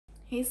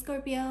Hey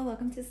Scorpio,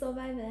 welcome to Soul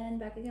Vibin.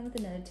 Back again with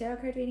another tarot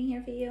card reading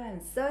here for you.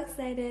 I'm so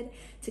excited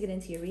to get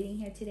into your reading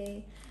here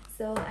today.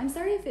 So I'm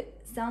sorry if it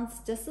sounds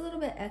just a little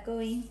bit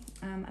echoey.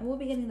 I will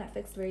be getting that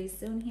fixed very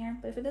soon here,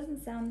 but if it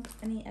doesn't sound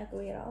any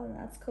echoey at all, then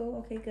that's cool.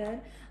 Okay, good.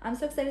 I'm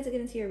so excited to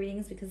get into your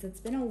readings because it's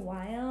been a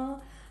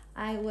while.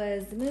 I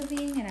was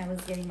moving and I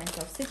was getting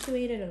myself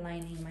situated,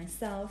 aligning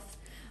myself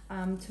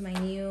to my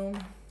new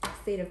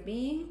state of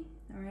being.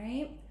 All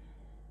right.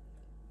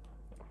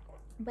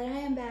 But I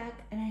am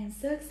back and I am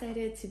so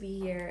excited to be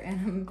here and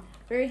I'm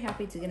very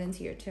happy to get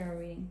into your tarot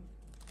reading.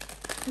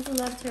 This is a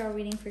love tarot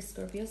reading for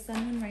Scorpio,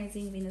 Sun, Moon,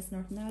 Rising, Venus,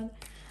 North Node.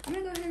 I'm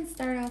going to go ahead and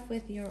start off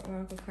with your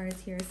oracle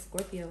cards here,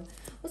 Scorpio.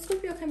 Well,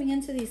 Scorpio, coming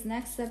into these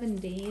next 7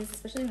 days,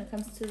 especially when it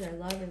comes to their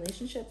love,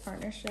 relationship,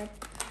 partnership,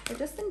 or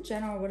just in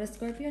general, what does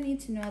Scorpio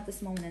need to know at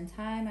this moment in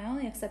time? I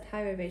only accept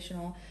high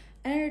vibrational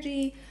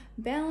energy,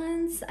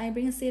 balance. I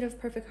bring a state of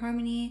perfect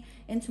harmony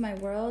into my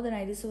world, and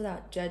I do so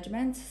without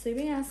judgment. So you're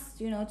being asked,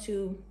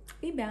 to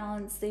be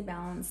balanced,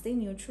 stay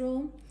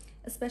neutral,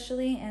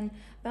 especially, and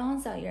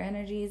balance out your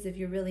energies. If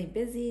you're really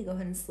busy, go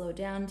ahead and slow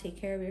down, take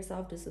care of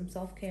yourself, do some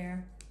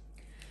self-care.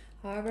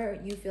 However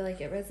you feel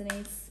like it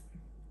resonates.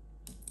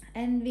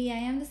 Envy, I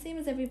am the same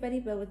as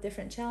everybody, but with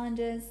different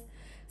challenges.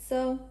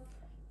 So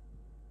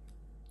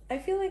I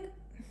feel like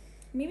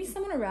maybe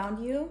someone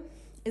around you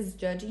is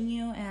judging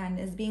you and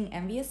is being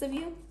envious of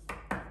you.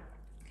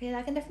 Okay,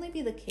 that can definitely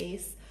be the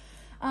case.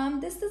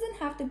 This doesn't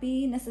have to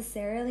be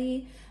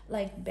necessarily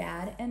like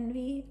bad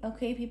envy.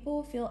 Okay,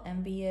 people feel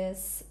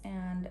envious,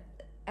 and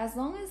as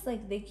long as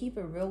like they keep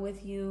it real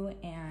with you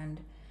and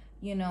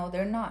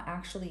they're not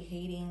actually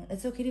hating,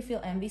 it's okay to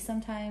feel envy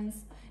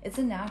sometimes. It's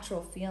a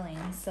natural feeling.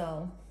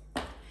 So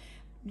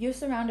you're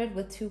surrounded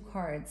with 2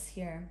 cards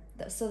here.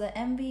 So the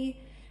envy,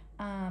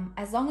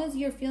 as long as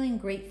you're feeling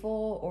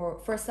grateful or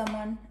for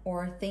someone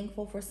or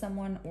thankful for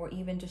someone, or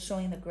even just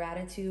showing the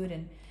gratitude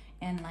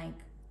and like,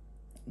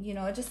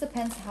 it just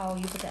depends how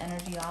you put the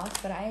energy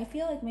off. But I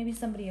feel like maybe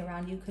somebody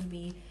around you could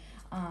be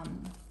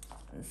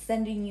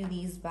sending you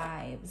these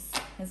vibes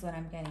is what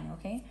I'm getting,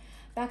 okay?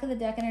 Back of the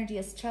deck energy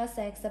is trust.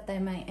 I accept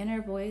that my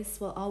inner voice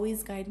will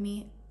always guide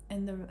me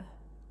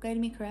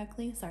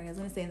correctly. Sorry, I was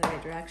going to say in the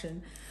right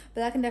direction.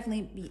 But that can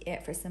definitely be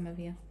it for some of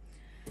you.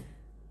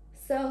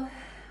 So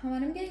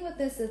what I'm getting with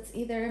this, it's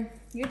either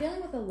you're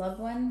dealing with a loved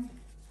one,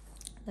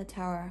 the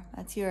Tower,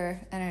 that's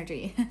your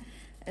energy.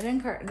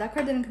 That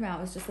card didn't come out,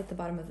 it was just at the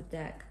bottom of the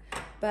deck.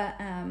 But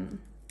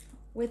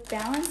with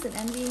balance and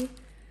envy,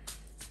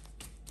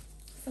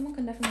 someone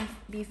can definitely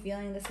be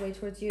feeling this way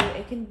towards you.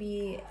 It can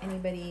be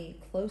anybody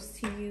close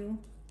to you,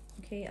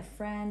 okay, a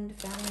friend,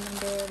 family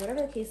member,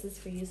 whatever the case is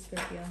for you,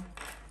 Scorpio.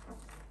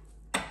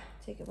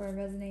 Take it where it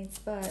resonates.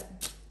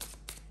 But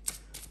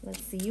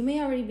let's see, you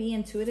may already be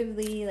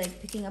intuitively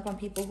like picking up on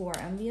people who are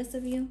envious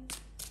of you.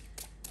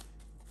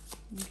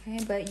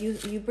 Okay, but you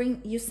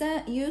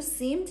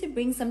seem to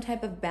bring some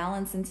type of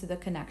balance into the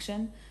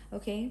connection,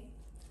 okay?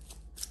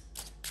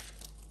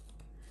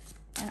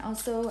 And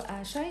also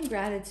showing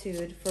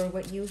gratitude for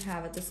what you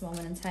have at this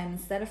moment in time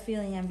instead of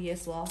feeling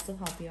envious will also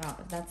help you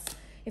out.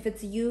 If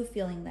it's you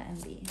feeling the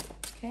envy,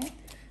 okay?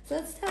 So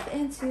let's tap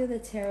into the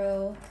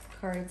tarot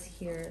cards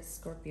here,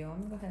 Scorpio.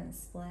 I'm gonna go ahead and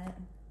split.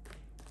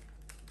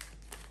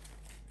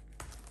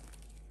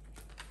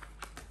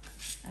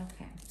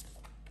 Okay.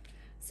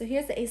 So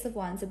here's the Ace of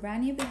Wands, a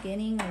brand new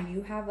beginning, or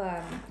you have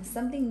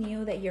something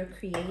new that you're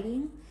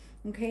creating,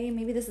 okay?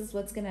 Maybe this is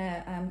what's going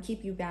to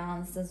keep you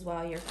balanced as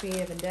well, your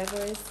creative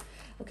endeavors,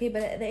 okay?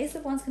 But the Ace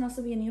of Wands can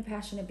also be a new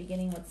passionate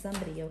beginning with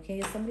somebody,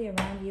 okay? Somebody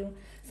around you,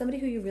 somebody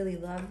who you really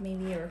love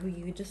maybe, or who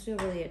you just feel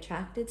really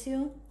attracted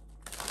to.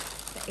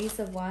 The Ace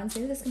of Wands,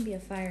 maybe this can be a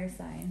fire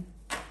sign.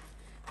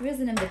 Here's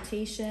an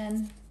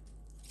invitation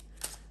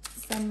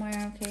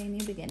somewhere, okay?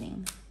 New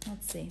beginning.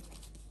 Let's see.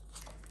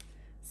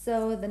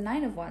 So the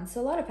 9 of Wands,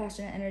 so a lot of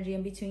passionate energy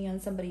in between you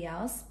and somebody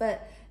else,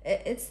 but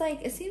it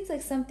seems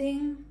like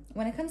something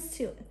when it comes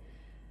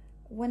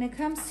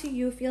to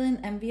you feeling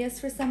envious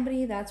for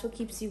somebody, that's what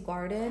keeps you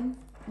guarded,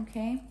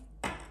 okay?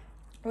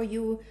 Or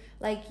you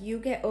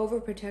get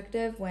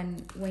overprotective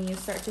when you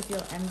start to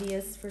feel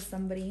envious for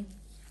somebody,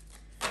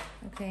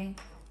 okay?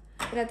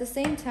 But at the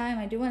same time,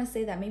 I do want to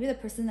say that maybe the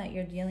person that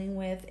you're dealing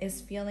with is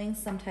feeling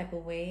some type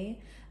of way.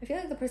 I feel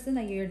like the person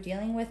that you're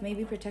dealing with may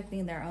be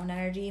protecting their own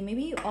energy.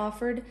 Maybe you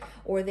offered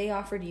or they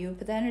offered you,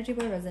 but the energy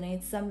will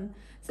resonate. Some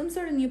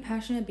sort of new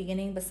passionate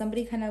beginning, but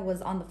somebody kind of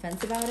was on the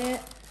fence about it.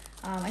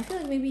 I feel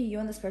like maybe you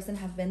and this person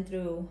have been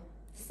through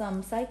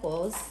some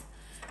cycles.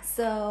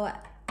 So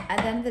at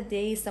the end of the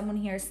day, someone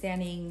here is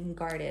standing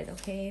guarded,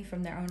 okay,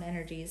 from their own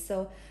energies.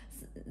 So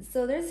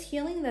there's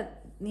healing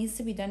that needs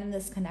to be done in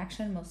this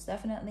connection, most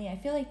definitely. I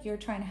feel like you're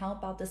trying to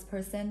help out this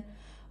person,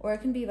 or it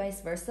can be vice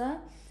versa.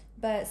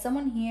 But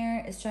someone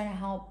here is trying to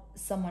help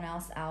someone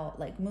else out,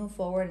 like move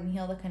forward and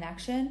heal the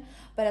connection.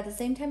 But at the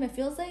same time, it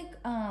feels like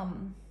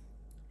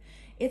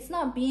it's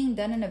not being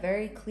done in a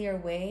very clear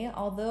way.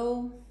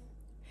 Although,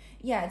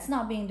 yeah, it's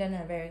not being done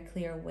in a very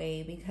clear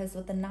way, because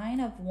with the 9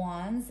 of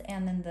Wands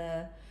and then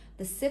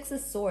the Six of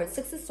Swords.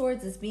 Six of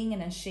Swords is being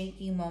in a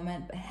shaky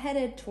moment, but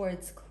headed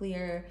towards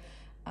clear,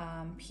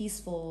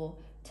 peaceful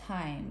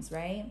times,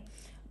 right?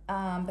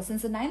 But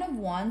since the Nine of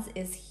Wands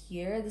is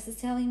here, this is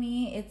telling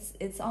me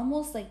it's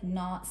almost like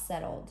not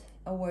settled,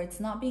 or it's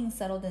not being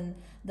settled in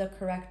the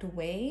correct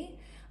way.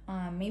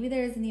 Maybe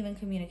there isn't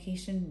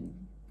even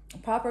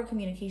proper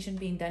communication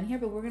being done here,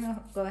 but we're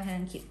gonna go ahead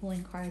and keep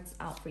pulling cards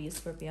out for you,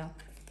 Scorpio.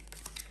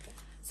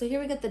 So here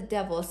we got the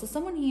Devil. So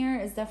someone here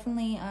is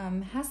definitely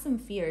has some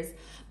fears,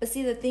 but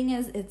see, the thing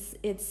is,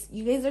 it's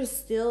you guys are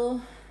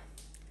still,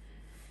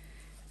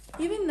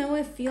 even though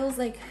it feels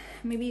like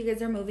maybe you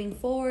guys are moving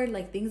forward,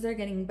 like things are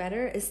getting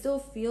better, it still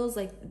feels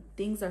like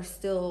things are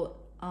still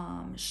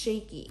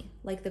shaky,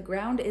 like the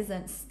ground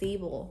isn't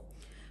stable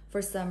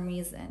for some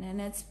reason. And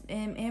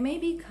it may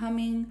be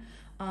coming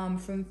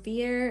from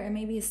fear, it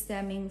may be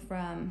stemming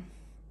from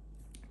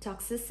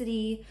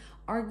toxicity,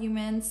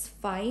 arguments,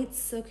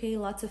 fights, okay,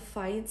 lots of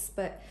fights,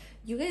 but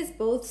you guys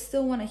both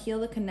still want to heal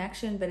the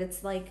connection, but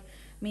it's like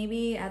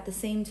maybe at the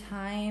same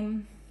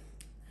time,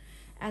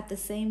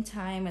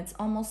 it's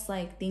almost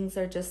like things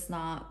are just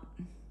not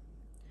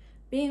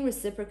being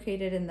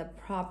reciprocated in the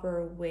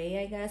proper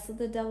way, I guess, with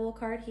the Devil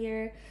card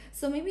here.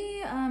 So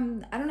maybe,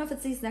 I don't know if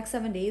it's these next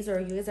 7 days or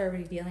you guys are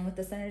already dealing with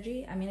this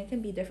energy. I mean, it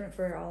can be different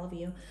for all of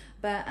you,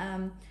 but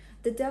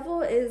the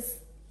Devil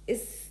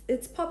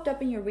it's popped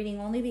up in your reading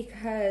only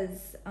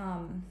because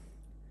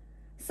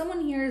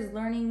someone here is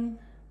learning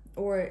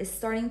or is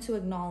starting to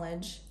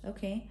acknowledge,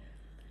 okay?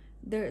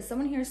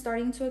 Someone here is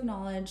starting to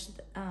acknowledge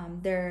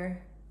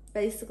they're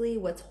basically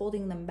what's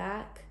holding them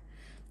back,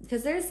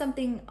 because there's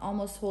something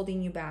almost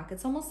holding you back.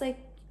 It's almost like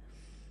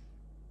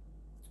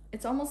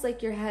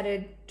you're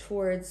headed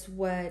towards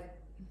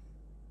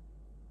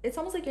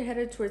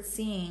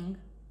seeing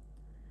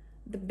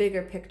the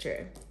bigger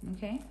picture,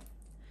 okay?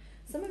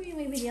 Some of you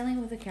may be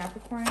dealing with a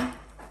Capricorn,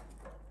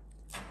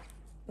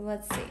 but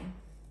let's see.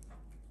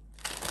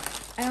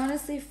 I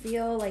honestly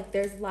feel like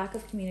there's lack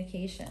of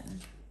communication.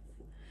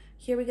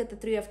 Here we get the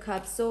Three of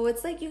Cups. So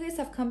it's like you guys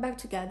have come back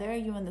together,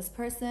 you and this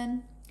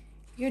person.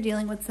 You're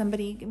dealing with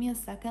somebody. Give me a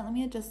second. Let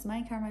me adjust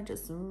my camera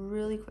just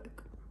really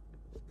quick.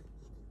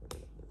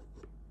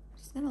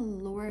 Just gonna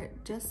lower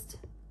it just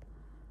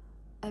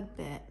a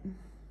bit.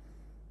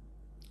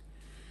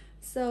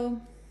 So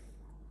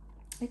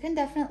it can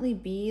definitely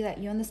be that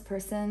you and this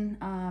person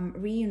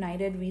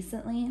reunited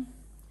recently,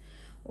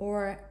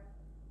 or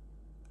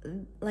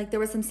like there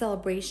was some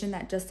celebration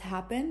that just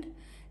happened.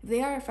 If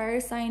they are a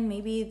fire sign,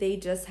 maybe they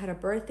just had a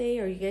birthday,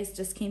 or you guys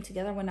just came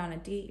together, went on a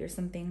date or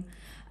something.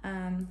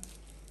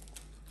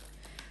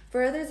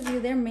 For others of you,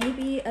 there may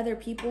be other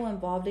people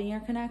involved in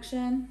your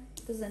connection.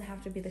 It doesn't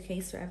have to be the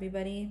case for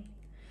everybody.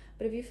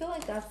 But if you feel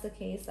like that's the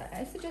case,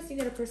 I suggest you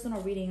get a personal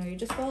reading, or you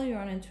just follow your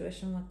own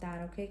intuition with that,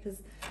 okay?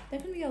 Because there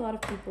can be a lot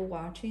of people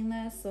watching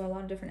this, so a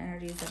lot of different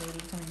energies that may be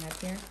coming up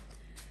here.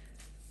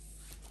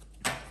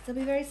 So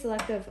be very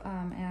selective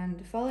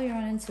and follow your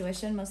own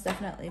intuition, most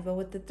definitely. But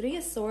with the Three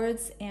of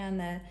Swords and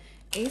the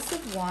Ace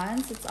of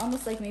Wands, it's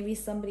almost like maybe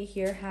somebody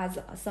here has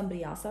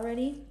somebody else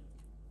already.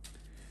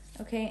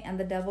 Okay, and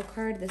the Devil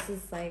card, this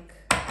is like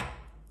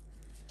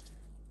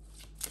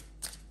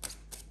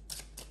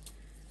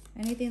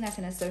anything that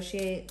can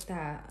associates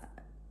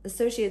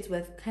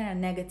with kind of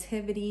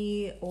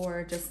negativity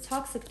or just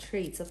toxic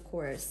traits, of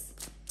course.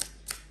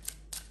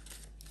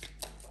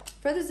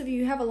 For others of you,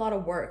 you have a lot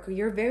of work.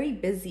 You're very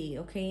busy,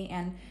 okay?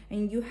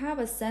 And you have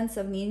a sense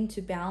of needing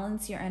to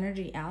balance your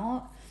energy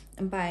out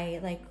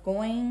by like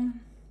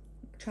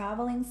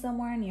traveling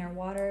somewhere near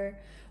water,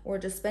 or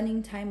just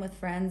spending time with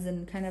friends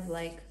and kind of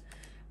like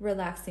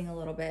relaxing a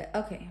little bit.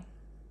 Okay.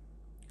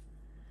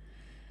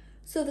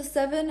 So the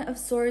Seven of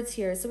Swords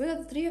here. So we got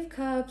the Three of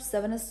Cups,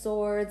 Seven of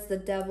Swords, the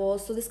Devil.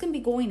 So this can be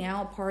going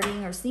out,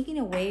 partying, or sneaking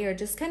away, or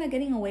just kind of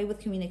getting away with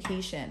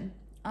communication.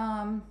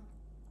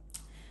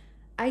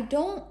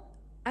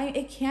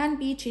 It can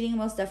be cheating,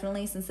 most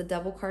definitely, since the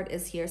Devil card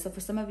is here. So for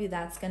some of you,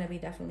 that's going to be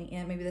definitely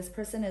in. Maybe this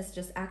person is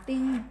just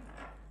acting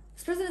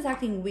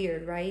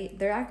weird, right?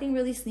 They're acting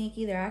really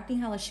sneaky. They're acting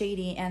hella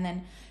shady. And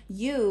then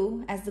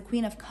you, as the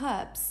Queen of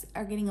Cups,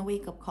 are getting a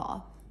wake-up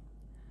call.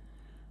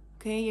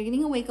 Okay, you're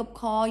getting a wake-up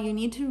call. You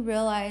need to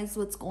realize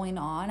what's going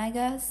on, I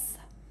guess.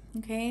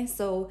 Okay,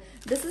 so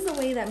this is a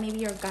way that maybe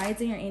your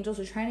guides and your angels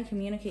are trying to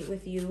communicate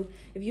with you.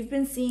 If you've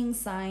been seeing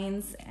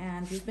signs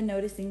and you've been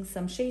noticing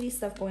some shady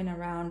stuff going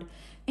around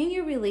in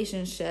your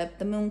relationship,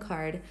 the Moon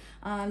card,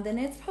 then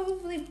it's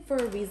probably for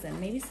a reason.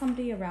 Maybe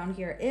somebody around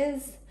here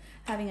is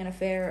having an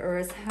affair, or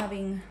is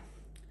having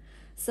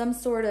some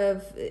sort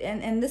of,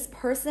 and this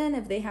person,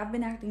 if they have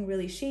been acting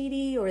really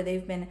shady, or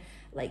they've been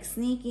like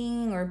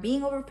sneaking or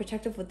being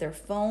overprotective with their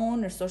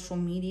phone or social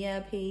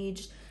media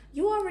page,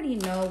 you already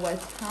know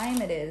what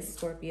time it is,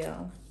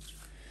 Scorpio.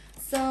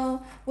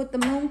 So with the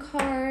Moon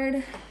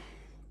card,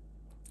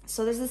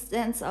 so there's a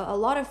sense, a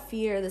lot of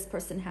fear this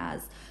person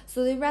has.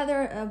 So they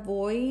rather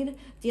avoid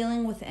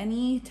dealing with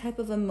any type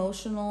of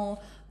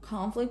emotional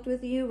conflict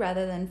with you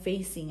rather than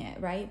facing it,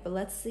 right? But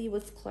let's see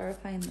what's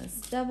clarifying this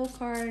Devil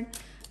card.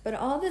 But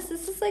all this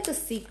is like a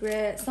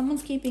secret.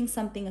 Someone's keeping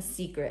something a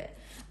secret.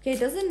 Okay, it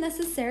doesn't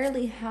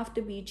necessarily have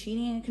to be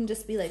cheating. It can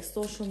just be like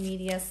social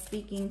media,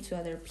 speaking to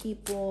other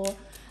people,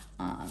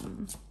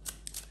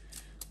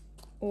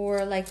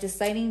 or like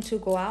deciding to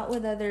go out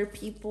with other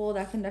people.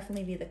 That can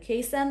definitely be the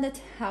case. And the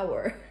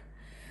Tower.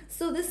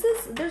 So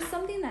there's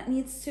something that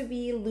needs to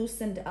be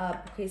loosened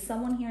up. Okay,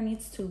 someone here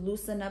needs to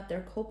loosen up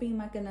their coping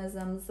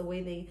mechanisms, the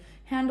way they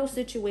handle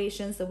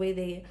situations, the way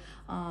they,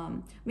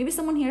 maybe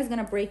someone here is going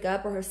to break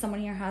up, or someone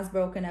here has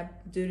broken up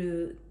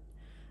due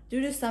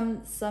to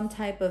some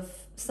type of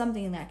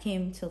something that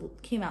came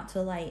out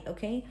to light.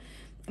 Okay,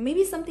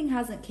 maybe something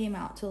hasn't came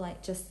out to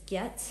light just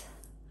yet,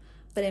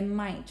 but it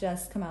might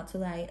just come out to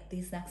light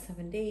these next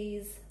 7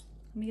 days.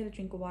 Let me get a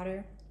drink of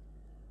water.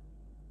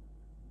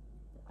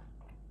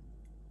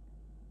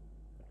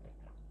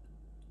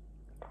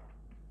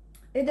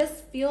 It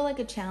does feel like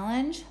a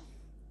challenge,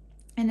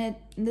 and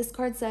this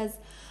card says,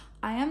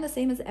 I am the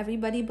same as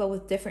everybody, but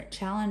with different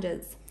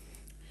challenges.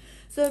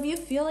 So if you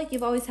feel like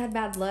you've always had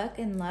bad luck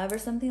in love or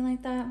something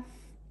like that,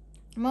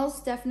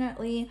 most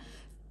definitely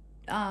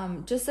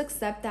just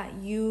accept that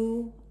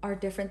you are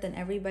different than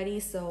everybody.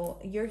 So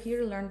you're here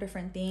to learn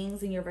different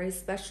things, and you're very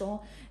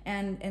special.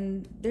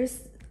 And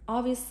there's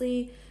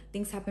obviously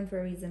things happen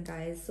for a reason,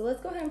 guys. So let's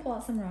go ahead and pull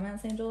out some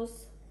romance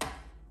angels.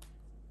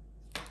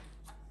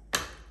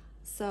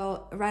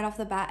 So right off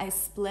the bat, I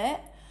split,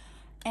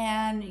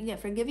 and you get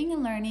forgiving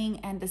and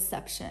learning and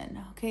deception.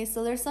 Okay,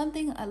 so there's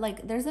something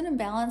like there's an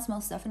imbalance,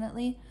 most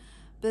definitely,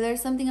 but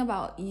there's something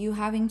about you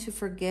having to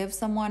forgive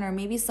someone, or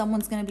maybe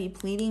someone's going to be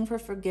pleading for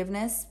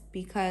forgiveness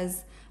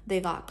because they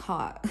got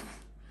caught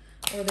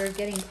or they're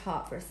getting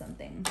caught for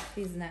something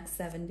these next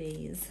 7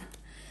 days.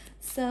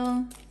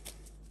 So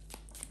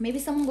maybe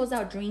someone goes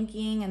out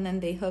drinking and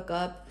then they hook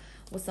up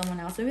with someone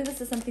else. Maybe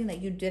this is something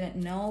that you didn't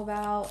know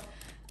about.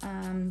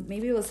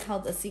 Maybe it was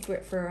held a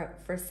secret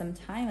for some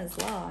time as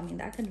well. I mean,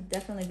 that could have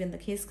definitely been the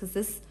case, because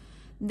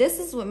this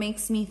is what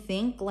makes me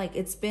think like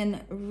it's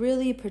been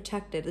really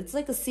protected. It's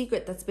like a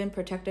secret that's been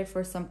protected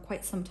for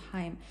quite some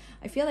time.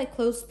 I feel like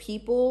close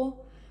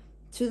people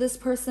to this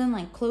person,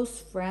 like close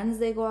friends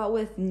they go out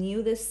with,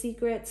 knew this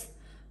secret,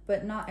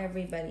 but not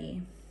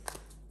everybody.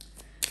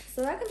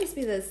 So that could just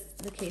be the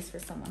case for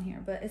someone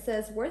here. But it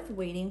says worth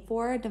waiting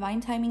for. Divine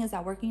timing is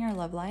at work in your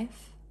love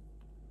life.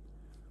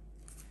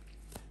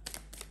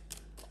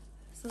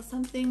 So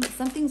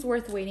something's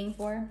worth waiting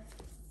for.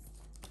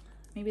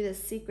 Maybe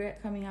this secret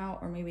coming out,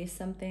 or maybe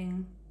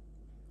something,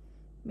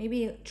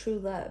 maybe true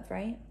love,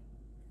 right?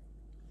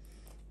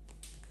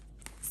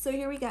 So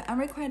here we got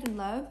unrequited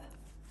love,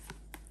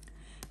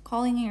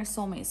 calling in your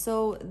soulmate.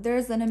 So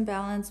there's an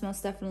imbalance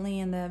most definitely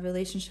in the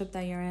relationship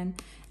that you're in.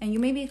 And you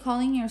may be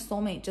calling your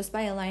soulmate just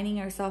by aligning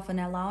yourself and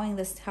allowing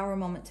this Tower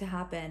moment to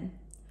happen.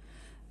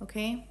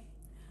 Okay?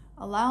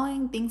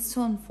 Allowing things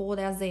to unfold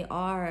as they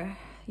are.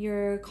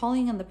 You're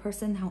calling on the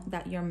person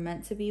that you're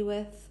meant to be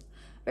with.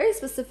 Very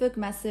specific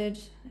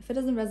message. If it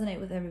doesn't resonate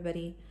with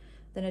everybody,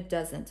 then it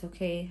doesn't,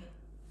 okay?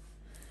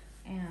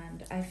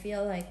 And I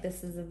feel like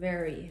this is a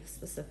very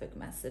specific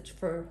message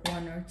for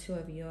 1 or 2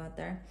 of you out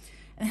there.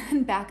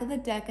 And back of the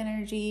deck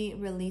energy,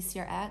 release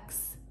your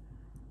ex,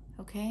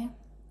 okay?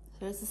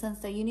 So there's a sense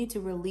that you need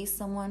to release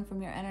someone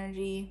from your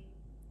energy,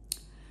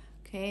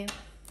 okay?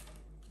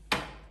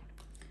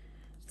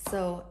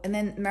 So, and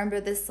then remember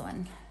this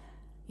one.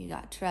 You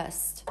got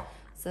trust.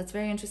 So it's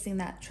very interesting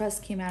that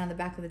trust came out on the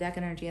back of the deck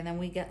energy, and then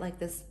we get like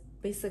this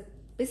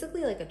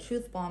basically like a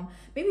truth bomb.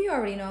 Maybe you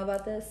already know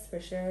about this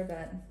for sure,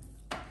 but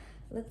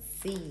let's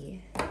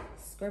see.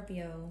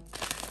 Scorpio,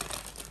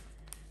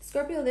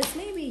 this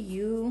may be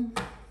you.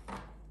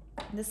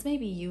 This may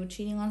be you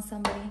cheating on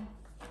somebody.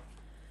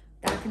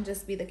 That can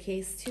just be the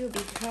case too,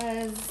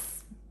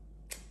 because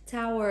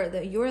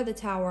you're the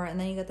Tower, and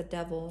then you got the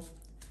Devil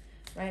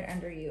right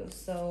under you.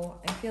 So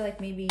I feel like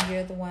maybe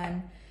you're the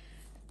one.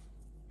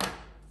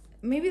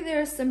 Maybe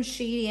there's some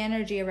shady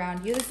energy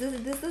around you.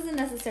 This doesn't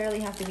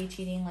necessarily have to be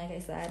cheating, like I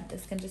said.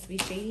 This can just be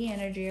shady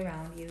energy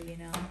around you, you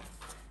know.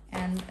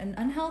 And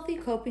unhealthy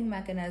coping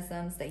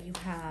mechanisms that you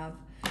have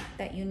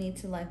that you need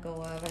to let go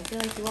of. I feel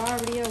like you are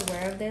already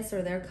aware of this,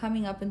 or they're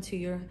coming up into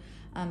your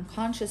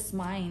conscious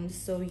mind,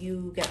 so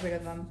you get rid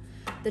of them.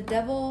 The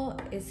Devil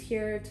is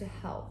here to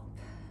help.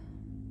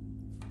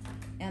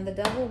 And the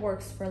Devil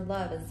works for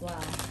love as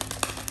well.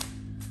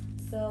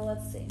 So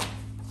let's see.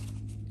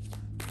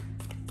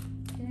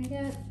 Can I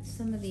get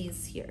some of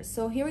these here?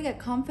 So here we got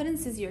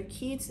confidence is your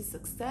key to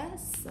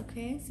success.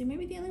 Okay, so you may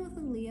be dealing with a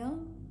Leo.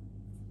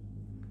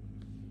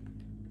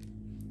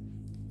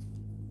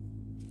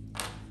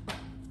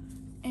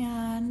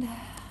 And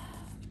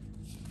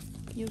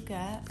you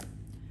get,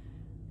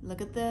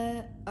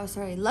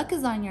 luck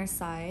is on your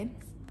side.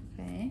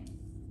 Okay.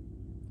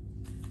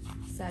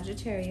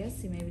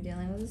 Sagittarius, you may be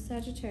dealing with a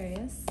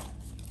Sagittarius.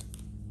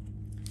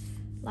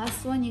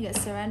 Last one, you get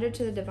surrender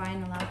to the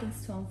divine, allow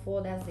things to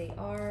unfold as they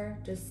are.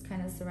 Just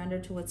kind of surrender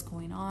to what's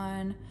going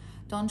on.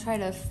 Don't try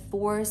to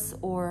force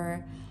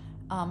or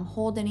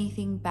hold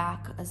anything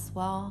back as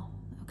well,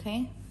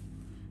 okay?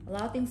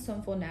 Allow things to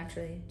unfold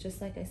naturally,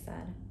 just like I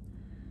said.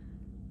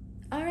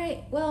 All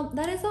right, well,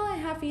 that is all I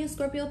have for you,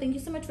 Scorpio. Thank you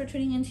so much for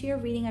tuning into your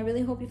reading. I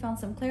really hope you found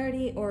some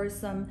clarity or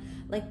some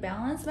like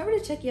balance. Remember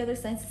to check your other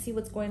signs to see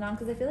what's going on,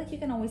 because I feel like you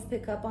can always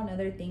pick up on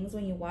other things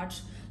when you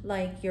watch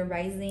like your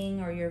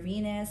rising or your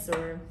Venus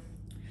or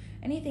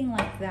anything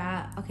like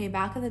that. Okay,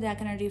 back of the deck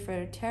energy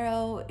for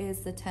tarot is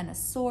the Ten of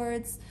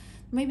Swords.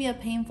 Maybe a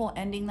painful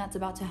ending that's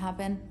about to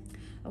happen.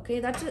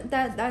 Okay,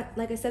 that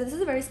like I said, this is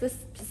a very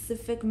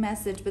specific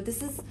message, but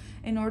this is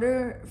in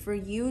order for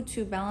you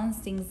to balance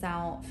things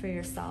out for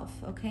yourself,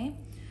 okay?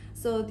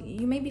 So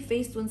you may be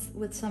faced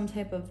with some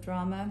type of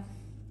drama,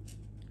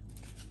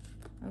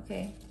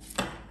 okay?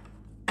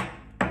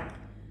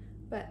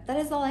 But that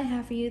is all I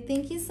have for you.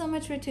 Thank you so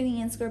much for tuning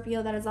in,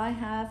 Scorpio. That is all I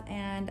have,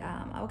 and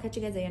I will catch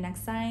you guys at your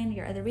next sign,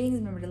 your other readings.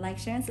 Remember to like,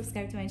 share, and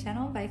subscribe to my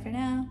channel. Bye for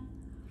now.